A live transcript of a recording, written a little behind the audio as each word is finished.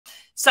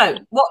So,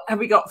 what have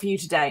we got for you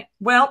today?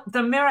 Well,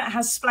 the Mirror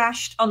has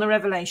splashed on the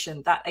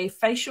revelation that a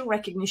facial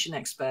recognition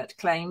expert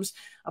claims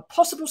a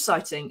possible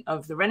sighting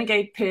of the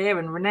renegade peer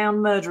and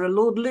renowned murderer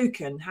Lord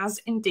Lucan has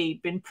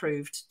indeed been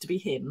proved to be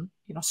him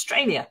in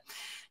Australia.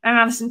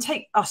 Now, Alison,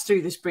 take us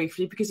through this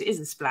briefly because it is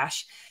a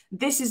splash.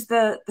 This is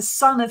the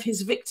son of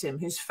his victim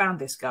who's found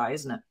this guy,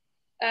 isn't it?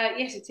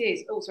 Yes, it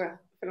is. Oh, sorry, I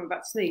think I'm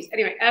about to sneeze.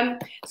 Anyway,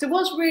 so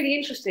what's really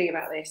interesting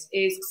about this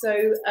is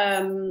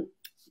that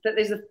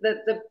there's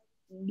the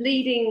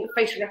leading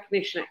facial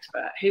recognition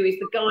expert who is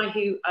the guy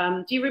who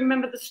do you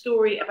remember the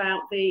story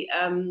about the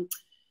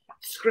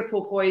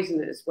Skripal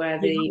poisoners where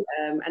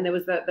and there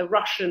was there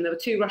were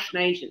two Russian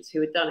agents who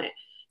had done it.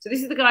 So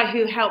this is the guy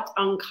who helped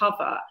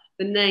uncover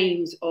the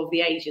names of the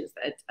agents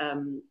that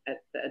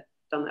had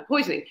done that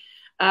poisoning.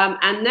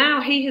 And now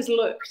he has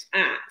looked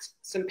at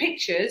some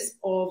pictures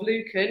of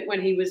Lucan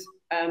when he was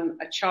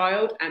a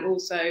child and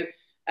also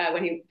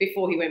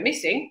before he went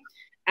missing.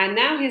 And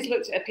now he's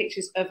looked at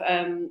pictures of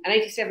an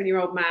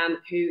 87-year-old man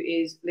who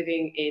is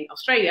living in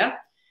Australia.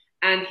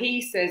 And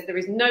he says there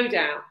is no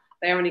doubt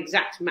they are an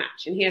exact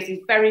match. And he has these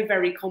very,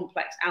 very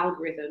complex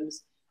algorithms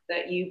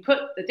that you put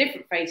the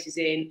different faces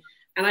in.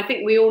 And I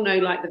think we all know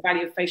like the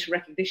value of facial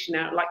recognition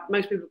now. Like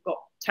most people have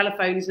got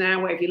telephones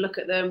now where if you look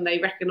at them, they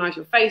recognize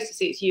your face to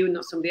see it's you and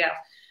not somebody else.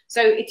 So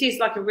it is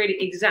like a really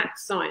exact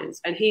science.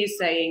 And he is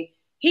saying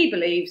he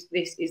believes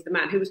this is the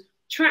man who was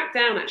tracked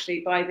down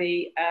actually by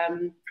the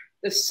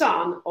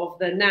son of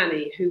the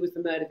nanny who was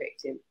the murder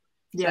victim.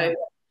 Yeah. So,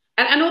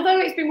 and although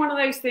it's been one of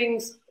those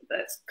things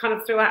that's kind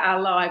of throughout our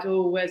lives,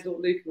 oh, where's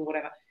Lord Lucan or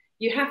whatever,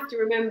 you have to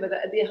remember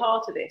that at the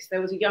heart of this,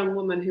 there was a young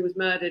woman who was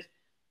murdered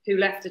who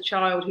left a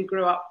child who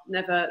grew up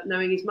never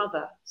knowing his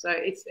mother. So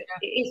it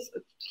is a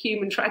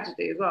human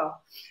tragedy as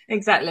well.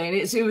 Exactly. And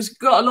it was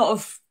got a lot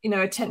of,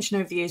 attention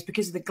over the years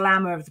because of the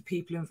glamour of the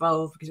people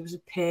involved, because it was a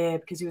peer,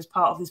 because he was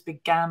part of this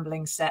big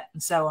gambling set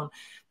and so on.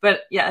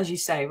 But yeah, as you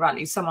say,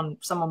 rightly, someone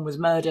was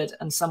murdered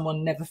and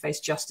someone never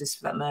faced justice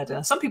for that murder.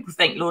 And some people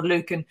think Lord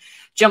Lucan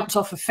jumped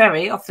off a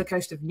ferry off the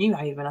coast of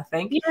Newhaven, I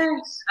think.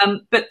 Yes.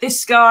 But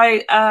this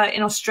guy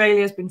in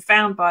Australia has been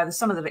found by the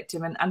son of the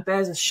victim and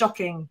bears a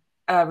shocking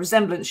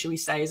resemblance, shall we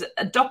say, is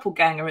a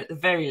doppelganger at the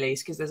very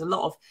least, because there's a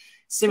lot of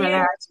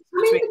similarities. Yeah.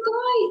 I mean,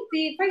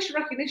 the facial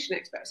recognition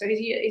expert, so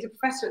he's a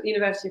professor at the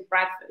University of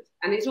Bradford,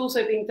 and it's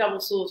also being double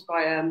sourced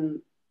by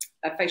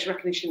facial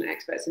recognition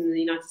experts in the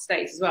United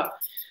States as well.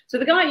 So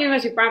the guy at the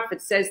University of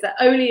Bradford says that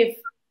only if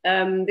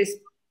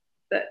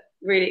that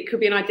really it could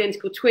be an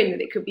identical twin,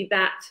 that it could be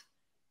that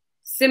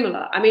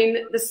similar. I mean,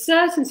 the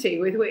certainty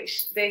with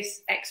which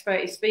this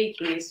expert is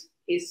speaking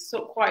is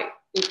sort of quite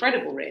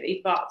incredible,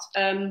 really. But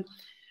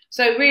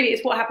so really,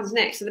 it's what happens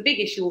next. So the big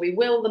issue will be,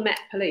 will the Met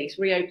Police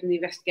reopen the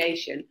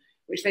investigation,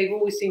 which they've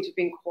always seemed to have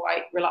been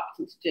quite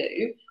reluctant to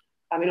do.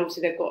 I mean,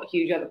 obviously, they've got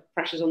huge other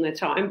pressures on their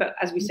time. But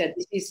as we said,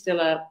 this is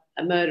still a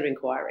murder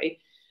inquiry.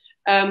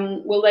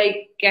 Will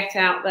they get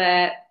out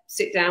there,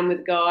 sit down with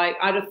the guy?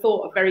 I'd have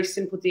thought a very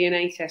simple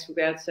DNA test would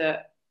be able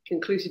to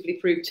conclusively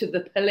prove to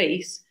the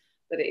police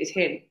that it is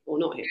him or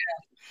not him.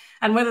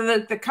 And whether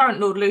the current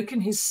Lord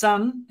Lucan, his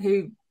son,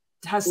 who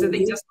has said that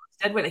he doesn't,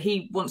 whether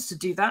he wants to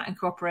do that and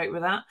cooperate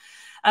with that,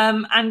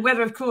 and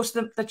whether, of course,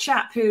 the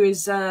chap who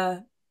is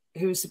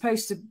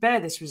supposed to bear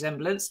this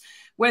resemblance,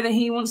 whether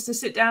he wants to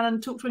sit down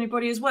and talk to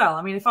anybody as well.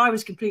 I mean, if I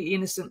was completely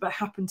innocent but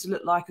happened to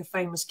look like a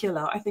famous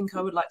killer, I think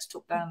I would like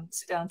to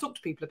sit down and talk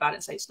to people about it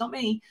and say, it's not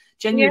me,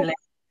 genuinely,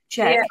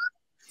 check. Yeah.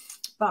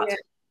 But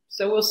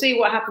so we'll see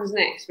what happens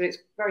next, but it's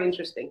very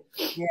interesting.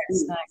 Yes,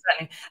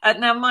 exactly.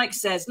 Now, Mike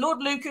says, Lord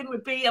Lucan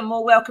would be a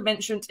more welcome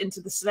entrant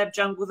into the celeb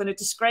jungle than a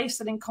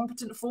disgraced and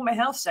incompetent former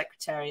health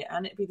secretary,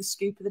 and it'd be the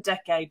scoop of the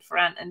decade for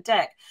Ant and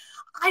Dec.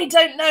 I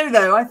don't know,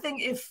 though. I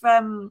think if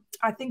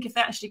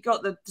they actually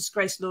got the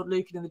disgraced Lord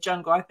Lucan in the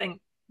jungle, I think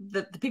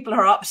that the people who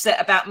are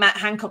upset about Matt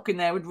Hancock in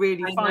there would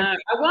really find it.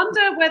 I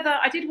wonder whether,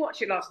 I did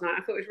watch it last night,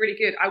 I thought it was really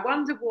good. I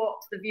wonder what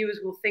the viewers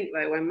will think,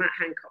 though, when Matt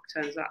Hancock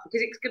turns up,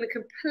 because it's going to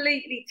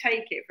completely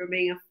take it from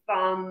being a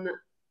fun,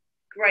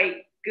 great,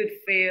 good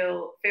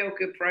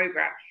feel-good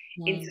programme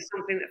into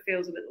something that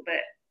feels a little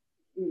bit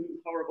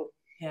horrible.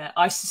 Yeah,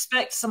 I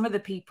suspect some of the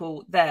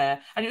people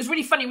there, and it was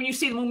really funny when you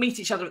see them all meet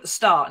each other at the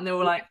start, and they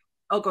were like,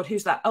 oh, God,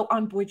 who's that? Oh,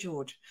 I'm Boy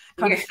George.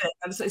 Kind of thing.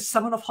 And so is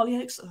someone off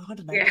Hollyoaks? Oh, I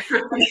don't know. Yeah.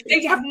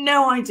 They have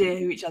no idea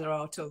who each other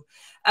are at all.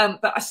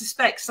 But I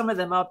suspect some of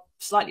them are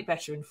slightly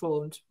better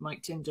informed.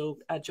 Mike Tyndall,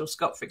 Jill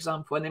Scott, for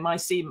example, and they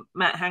might see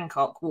Matt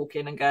Hancock walk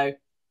in and go, I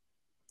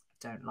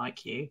don't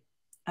like you.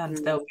 And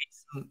there'll be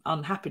some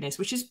unhappiness,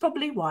 which is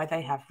probably why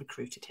they have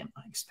recruited him,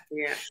 I expect.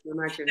 Yeah, I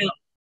imagine.